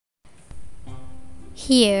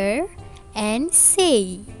Hear and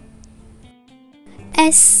say.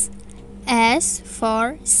 S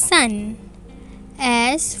for sun.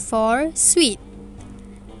 S for sweet.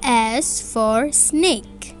 S for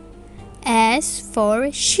snake. S for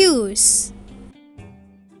shoes.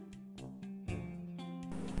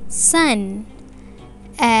 Sun.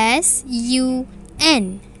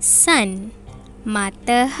 S-U-N. Sun.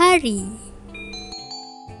 Matahari.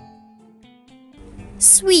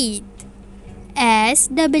 Sweet.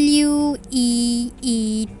 S-W-E-E-T.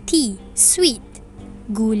 Sweet.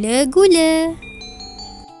 Gula-gula.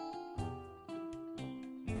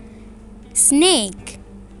 Snake.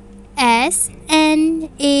 S-N-A-K-E.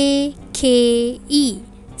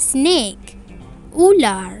 Snake.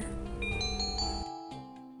 Ular.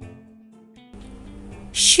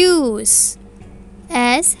 Shoes.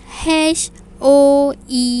 S-H-O-E-S.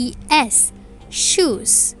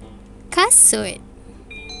 Shoes. Kasut.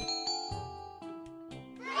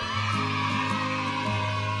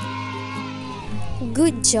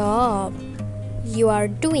 Good job. You are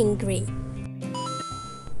doing great.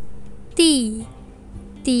 T.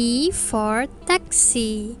 T for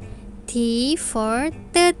taxi. T for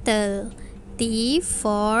turtle. T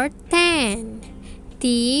for tan.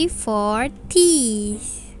 T for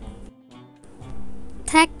teeth.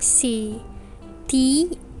 Taxi.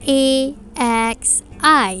 T-A-X-I.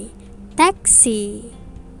 Taxi.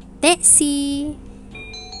 Taxi.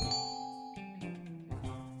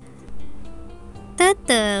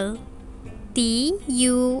 Turtle.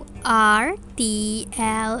 T-U-R-T-L-E.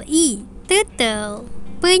 Turtle.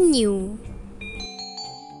 Penyu.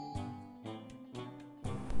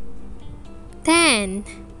 Tan.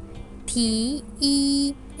 T-E-N-T.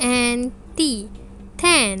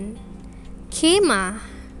 Tan. Khemah.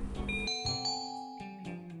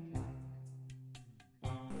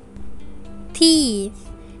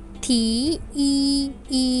 Teeth. T-E-E-T-H.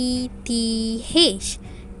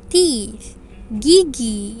 Teeth.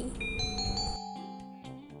 Gigi.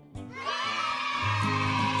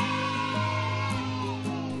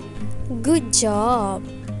 Good job.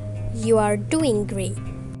 You are doing great.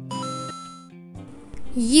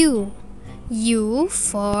 U. U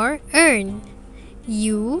for urn.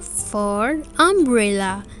 U for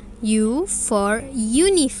umbrella. U for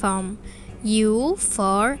uniform. U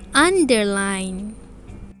for underline.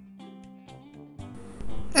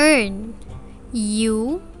 Urn.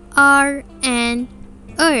 U-R-N.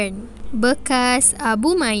 Urn. Bekas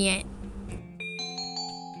abu mayat.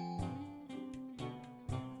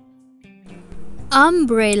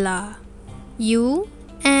 Umbrella.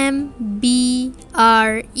 U-M-B-R-E-L-L-A.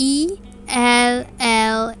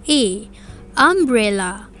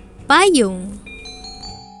 Umbrella. Payung.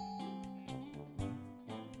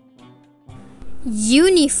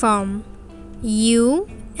 Uniform.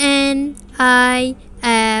 U-N-I-F-O-R-M.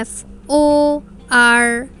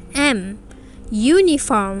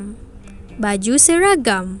 Uniform. Baju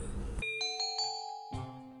seragam.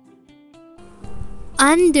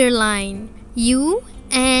 Underline.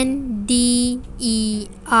 U-N-D-E-R-L-I-N-E.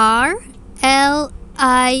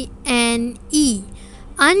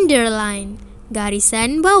 Underline.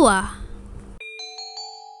 Garisan bawah.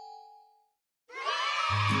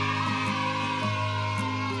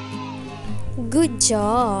 Good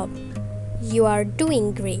job. You are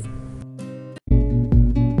doing great.